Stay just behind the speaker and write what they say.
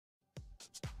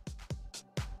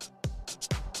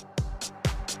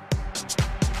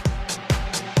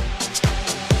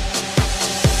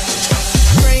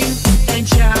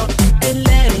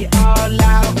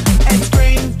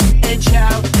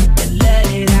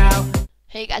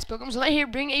guys, Pokemon Light here,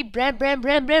 bring a brand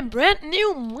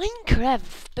new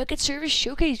Minecraft Bukkit Service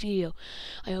Showcase video.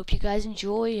 I hope you guys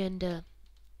enjoy, and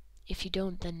if you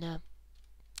don't, then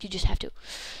you just have to.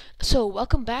 So,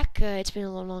 welcome back. It's been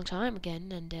a long time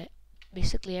again, and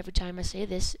basically every time I say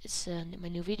this, it's my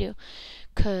new video.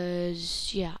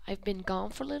 Cause yeah, I've been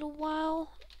gone for a little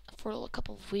while, for a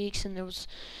couple of weeks, and there was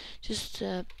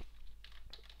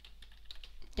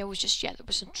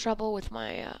some trouble with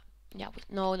my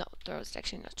no, there was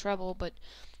actually no trouble, but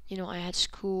you know, I had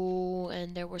school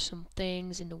and there were some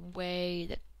things in the way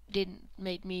that didn't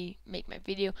make me make my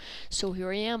video. So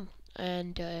here I am,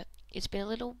 and it's been a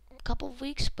little couple of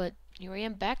weeks, but here I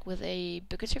am back with a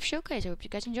Bukkit Surf Showcase. I hope you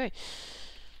guys enjoy.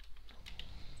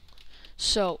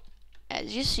 So,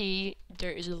 as you see,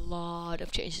 there is a lot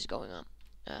of changes going on.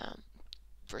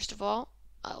 First of all,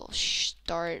 I'll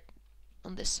start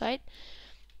on this side.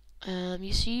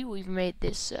 You see, we've made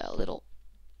this little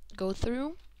go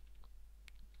through,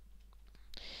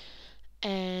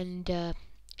 and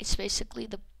it's basically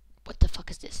what the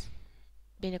fuck is this?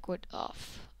 Binnenkort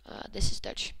off. This is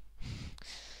Dutch.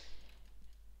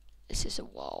 This is a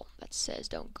wall that says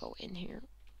don't go in here.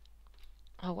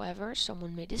 However,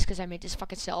 someone made this because I made this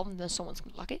fucking self, and then someone's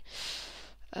gonna block it.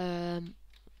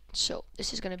 So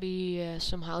this is gonna be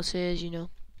some houses, you know.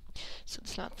 So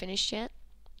it's not finished yet.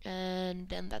 And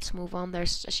then let's move on.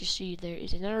 There's, as you see, there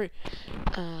is another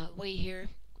way here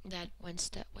that went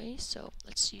that way. So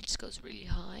let's see, this goes really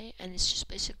high, and it's just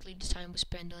basically the time we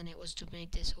spent on it was to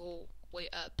make this whole way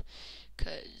up,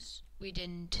 because we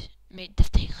didn't make the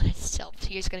thing on itself.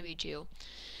 Here's gonna be jail,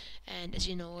 and as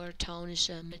you know, our town is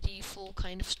a medieval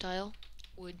kind of style,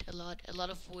 wood, a lot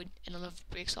of wood and a lot of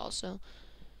bricks also.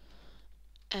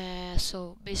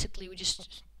 So basically,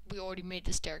 we already made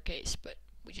the staircase, but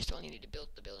we just only need to build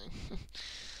the building.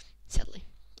 Sadly.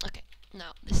 Okay,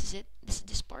 now this is it. This is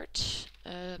this part.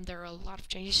 There are a lot of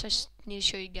changes I need to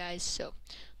show you guys, so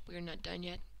we're not done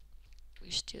yet. We're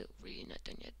still really not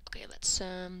done yet. Okay, let's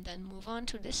then move on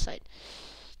to this side.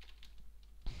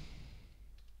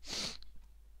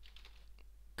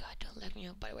 God, don't let me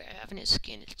know. By the way, I have a new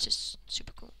skin. It's just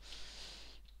super cool.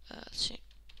 Let's see.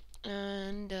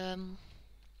 And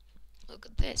look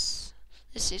at this.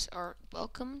 This is our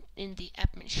welcome in the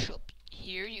admin shop.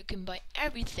 Here you can buy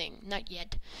everything. Not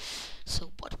yet.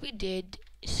 So what we did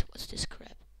is, what's this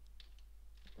crap?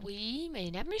 We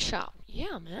made an admin shop.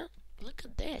 Yeah, man. Look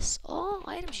at this. All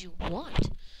items you want.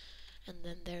 And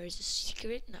then there is a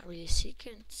secret, not really a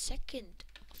secret, second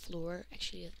floor,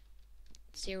 actually a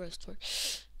 0th floor.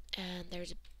 And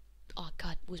there's a, oh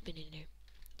god, who's been in there?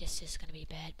 This is gonna be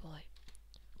a bad boy.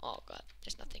 Oh god,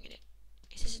 there's nothing in it.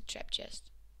 Is this a trap chest?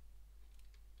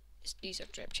 These are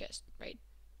trap chests, right?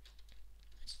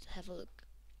 Let's have a look.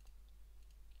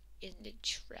 Isn't it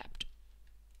trapped?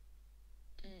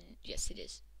 Yes, it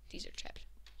is. These are trapped.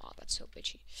 Oh, that's so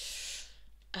bitchy.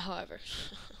 However,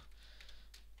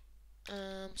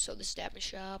 so this is the admin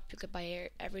shop. You can buy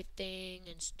everything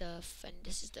and stuff, and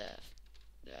this is the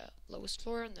lowest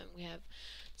floor, and then we have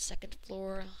the 2nd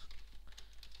floor.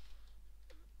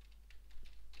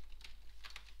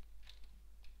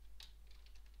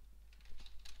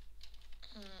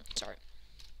 Sorry.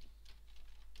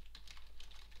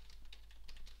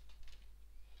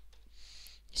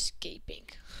 Escaping.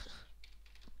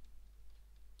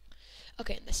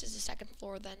 Okay, and this is the 2nd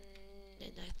floor then,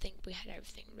 and I think we had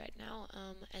everything right now.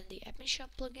 And the admin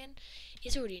shop plugin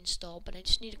is already installed, but I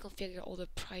just need to configure all the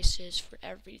prices for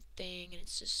everything, and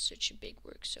it's just such a big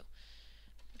work.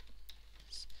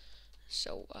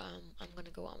 So I'm gonna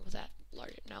go on with that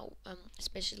now.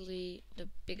 Especially the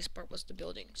biggest part was the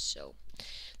building, so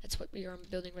that's what we are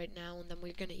building right now, and then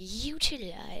we're gonna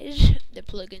utilize the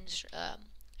plugins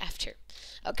after.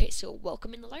 Okay, so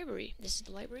welcome in the library. This is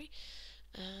the library.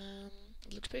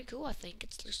 It looks pretty cool. I think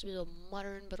it looks a little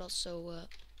modern, but also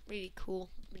really cool,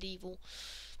 medieval.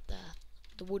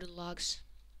 The wooden logs.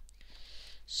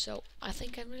 So I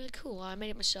think I'm really cool. I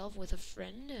made it myself with a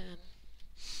friend.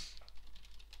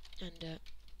 And it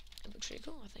looks really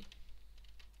cool, I think.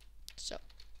 So,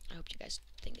 I hope you guys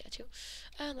think that too.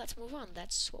 Let's move on.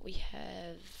 That's what we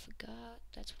have got.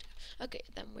 That's what we got. Okay,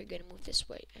 then we're gonna move this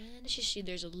way. And as you see,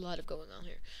 there's a lot of going on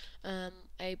here.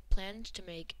 I planned to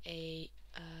make a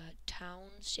town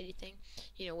city thing,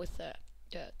 you know, with the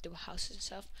houses and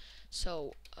stuff.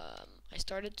 So, I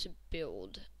started to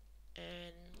build,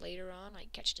 and later on, I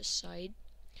catch the site,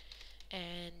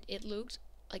 and it looked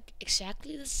like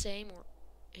exactly the same, or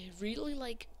really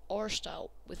like our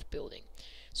style with building.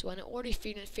 So when I already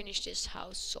finished this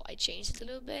house, so I changed it a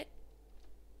little bit,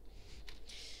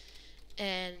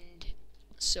 and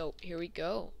so here we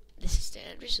go. this is the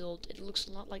end result. It looks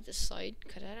a lot like the site,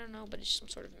 cause I don't know, but it's some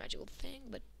sort of magical thing,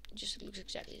 but it just looks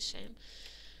exactly the same.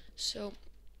 So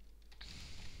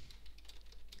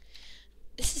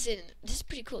this is it. This is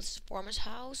pretty cool. This is a farmer's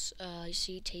house. You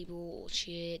see table,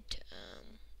 shit,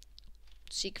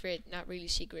 secret, not really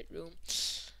secret room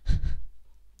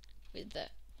with the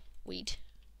weed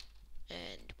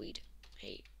and weed.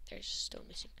 Hey, there's stone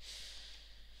missing,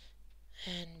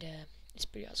 and it's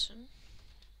pretty awesome.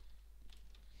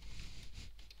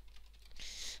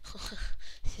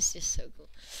 This is just so cool.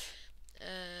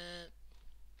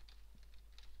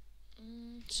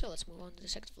 So let's move on to the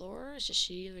second floor. It's just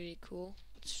really cool.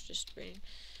 It's just raining.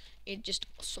 It just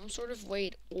some sort of way.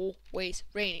 It always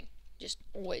raining. Just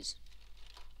always.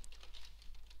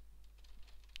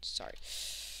 Sorry.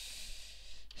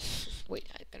 Wait,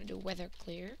 I'm gonna do weather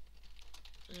clear.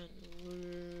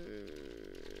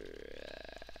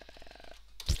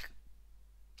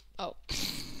 Oh.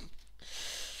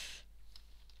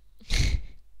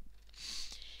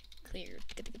 Clear.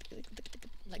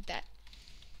 Like that.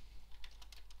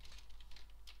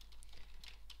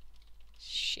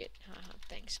 Shit. Haha.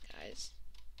 Thanks, guys.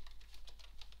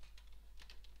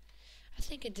 I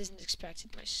think it doesn't expect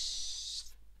it my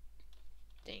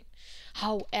thing.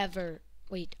 However,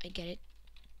 wait, I get it.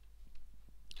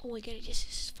 Oh, I get it. Yes,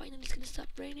 yes, finally it's gonna stop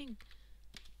raining.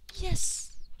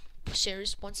 Yes.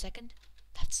 Serious? 1 second?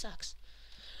 That sucks.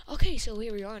 Okay, so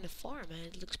here we are on the farm, and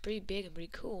it looks pretty big and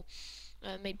pretty cool.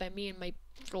 Made by me and my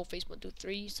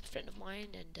Rollface123, he's a friend of mine,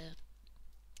 and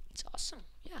it's awesome.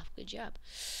 Yeah, good job.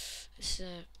 This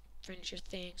furniture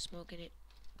thing, smoking it.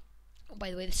 Oh, by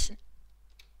the way, this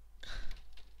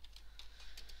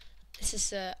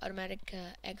is automatic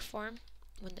egg farm.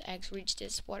 When the eggs reach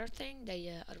this water thing,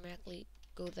 they automatically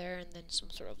go there, and then some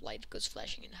sort of light goes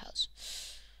flashing in the house.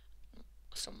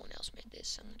 Someone else made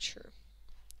this, I'm not sure.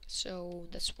 So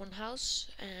that's one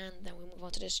house, and then we move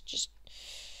on to this. Just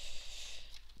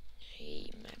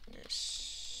hey,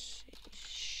 Magnus,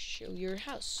 show your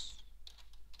house.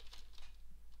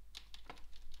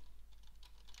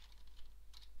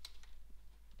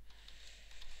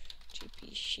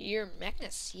 GP sheer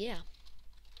Magnus, yeah.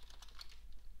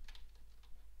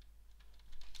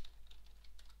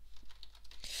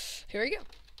 Here we go.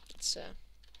 It's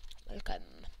welcome.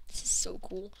 This is so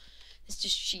cool. It's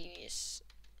just genius.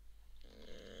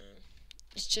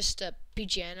 It's just a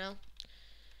piano,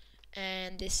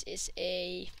 and this is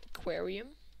a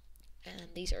aquarium,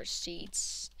 and these are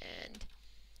seeds, and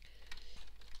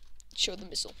show the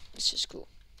missile. It's just cool.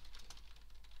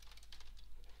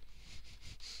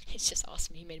 It's just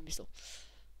awesome. He made a missile.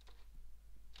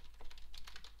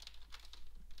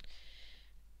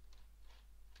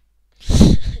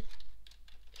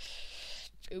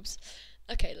 Oops.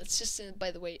 Okay, let's just.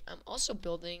 By the way, I'm also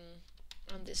building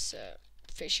on this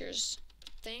fishers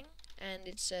thing, and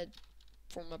it's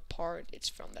from a part. It's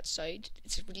from that site.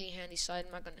 It's a really handy site.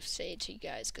 I'm not gonna say it to you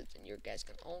guys, because then you guys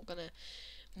all gonna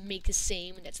make the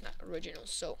same, and that's not original.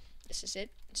 So this is it.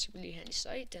 It's a really handy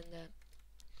site, and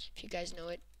if you guys know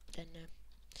it, then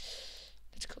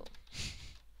that's cool.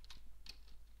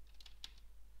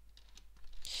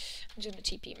 I'm just gonna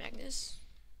TP Magnus.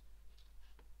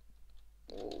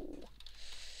 Whoa,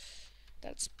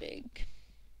 that's big.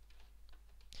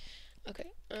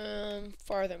 Okay.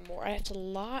 Furthermore, I have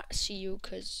to see you,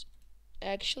 because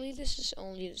actually this is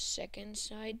only the second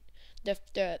side.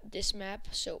 This map.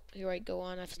 So here I go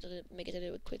on. I have to make it a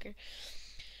little bit quicker.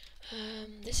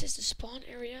 This is the spawn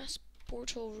area,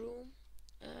 portal room.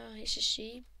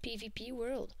 HCC PvP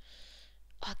world.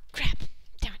 Oh crap!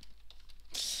 Damn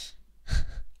it!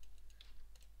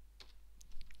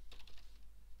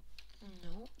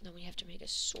 No, then we have to make a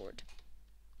sword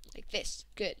like this.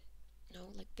 Good.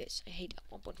 No, like this. I hate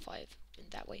 1.5 in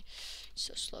that way. It's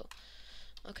so slow.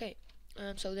 Okay.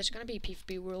 So there's gonna be a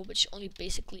PvP world, which is only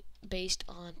basically based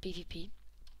on PvP,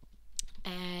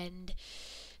 and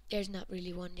there's not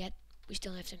really one yet. We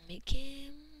still have to make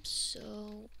him.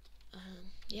 So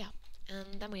yeah.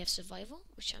 And then we have survival,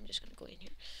 which I'm just gonna go in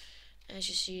here. As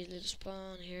you see, a little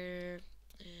spawn here,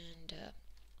 and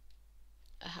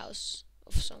a house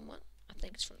of someone. I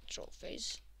think it's from the troll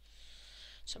phase.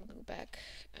 So I'm gonna go back.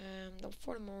 Then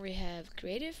furthermore, we have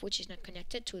creative, which is not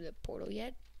connected to the portal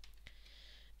yet,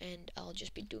 and I'll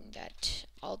just be doing that.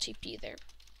 I'll TP there,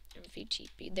 and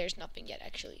VTP. There's nothing yet,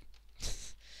 actually.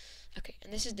 Okay,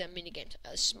 and this is the minigame.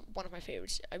 It's one of my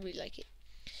favorites. I really like it.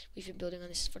 We've been building on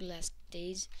this for the last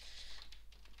days.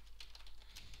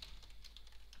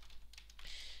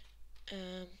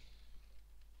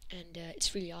 And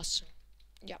it's really awesome.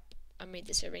 Yep, I made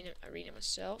this arena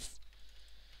myself.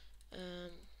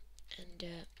 And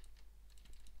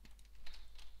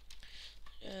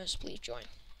Split join.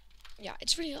 Yeah,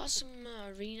 it's really awesome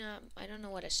arena. I don't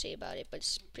know what to say about it, but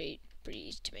it's pretty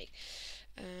easy to make.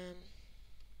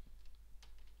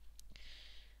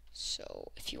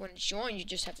 So if you want to join, you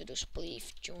just have to do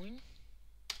split join.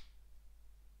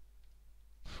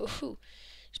 Woohoo!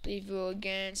 Split view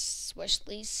against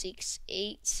Wesley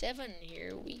 687.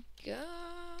 Here we go.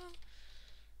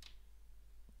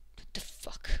 What the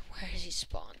fuck? Where is he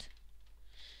spawned?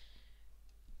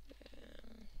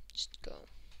 Just go.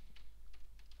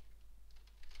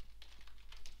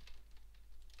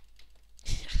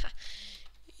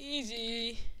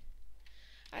 Easy.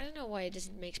 I don't know why it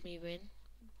doesn't make me win,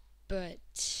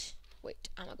 but wait,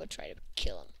 I'm gonna go try to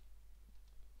kill him.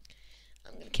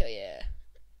 I'm gonna kill you.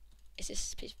 Is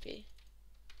this PvP?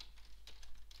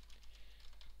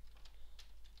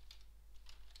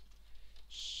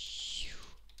 You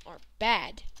are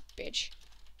bad, bitch.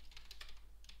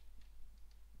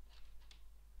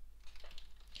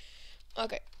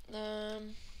 Okay,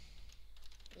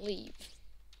 leave.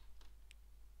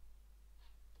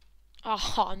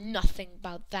 Oh, nothing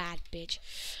about that, bitch.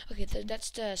 Okay, so that's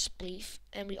the spleef,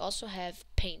 and we also have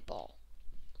paintball.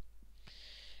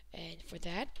 And for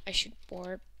that, I should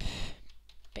warp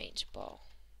paintball.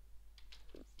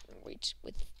 Wait,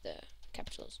 with the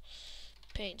capitals.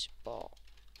 Paintball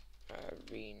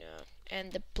arena.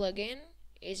 And the plugin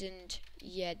isn't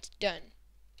yet done.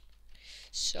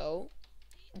 So,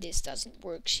 this doesn't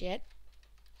work yet.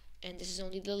 And this is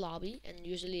only the lobby, and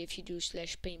usually if you do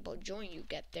 /paintball join, you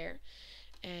get there,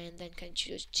 and then can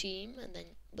choose team, and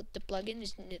then but the plugin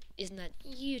is not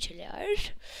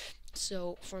utilized.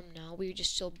 So from now we're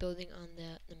just still building on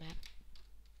the map.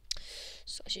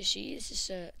 So as you see, this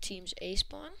is teams A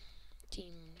spawn,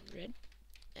 team red,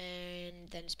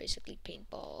 and then it's basically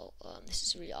paintball. This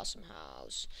is a really awesome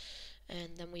house,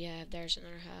 and then we have there's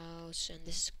another house, and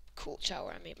this is a cool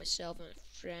tower I made myself and a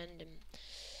friend,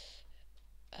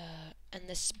 and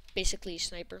this is basically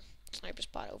sniper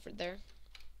spot over there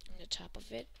on the top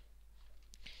of it.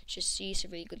 Just see, it's a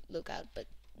really good lookout, but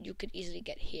you could easily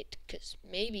get hit because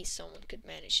maybe someone could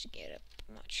manage to get up.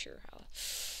 I'm not sure how.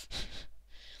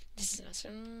 This is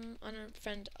awesome. Honor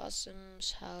friend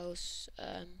awesome's house.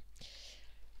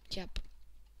 Yep,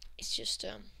 it's just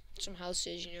some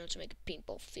houses, you know, to make a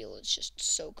paintball feel. It's just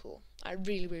so cool. I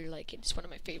really like it. It's one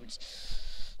of my favorites.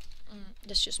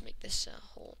 Let's just make this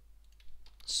whole.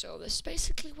 So this is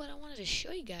basically what I wanted to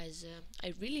show you guys.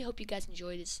 I really hope you guys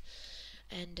enjoyed this,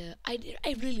 and I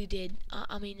really did.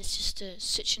 I mean, it's just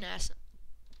such an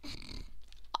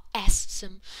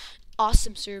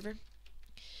awesome server.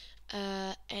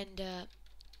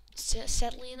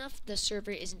 Sadly enough, the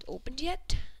server isn't opened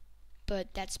yet,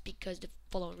 but that's because the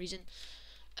following reason.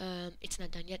 It's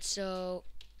not done yet. So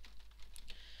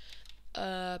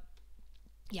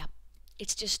yeah,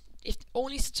 it's just. If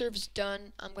only the server's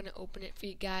done, I'm gonna open it for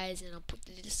you guys, and I'll put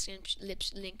the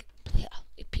link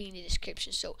in the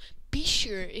description. So be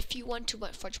sure, if you want to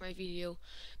watch my video,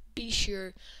 be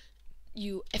sure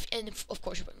you of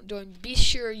course be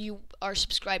sure you are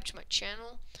subscribed to my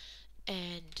channel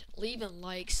and leaving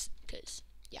likes, because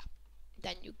yeah,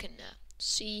 then you can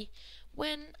see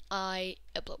when I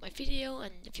upload my video.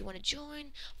 And if you want to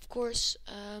join, of course,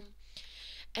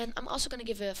 and I'm also gonna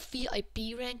give a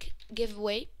VIP rank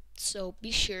giveaway. So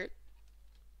be sure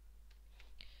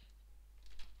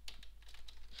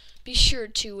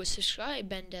to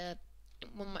subscribe, and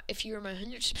if you're my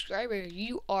 100th subscriber,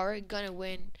 you are gonna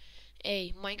win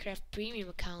a Minecraft premium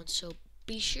account. So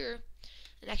be sure,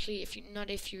 and actually, if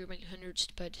you're my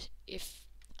 100th, but if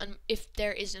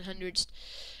there is a 100th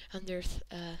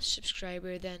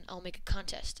subscriber, then I'll make a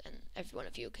contest, and every one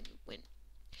of you can win.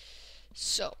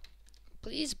 So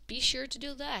please be sure to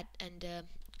do that, and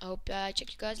I hope I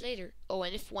check you guys later. Oh,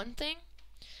 and there's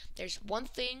one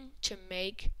thing to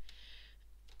make,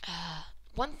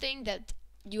 one thing that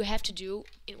you have to do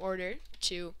in order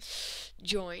to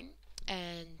join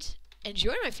and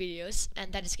enjoy my videos,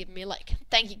 and that is giving me a like.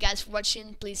 Thank you guys for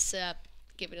watching. Please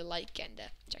give it a like, and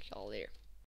check you all later.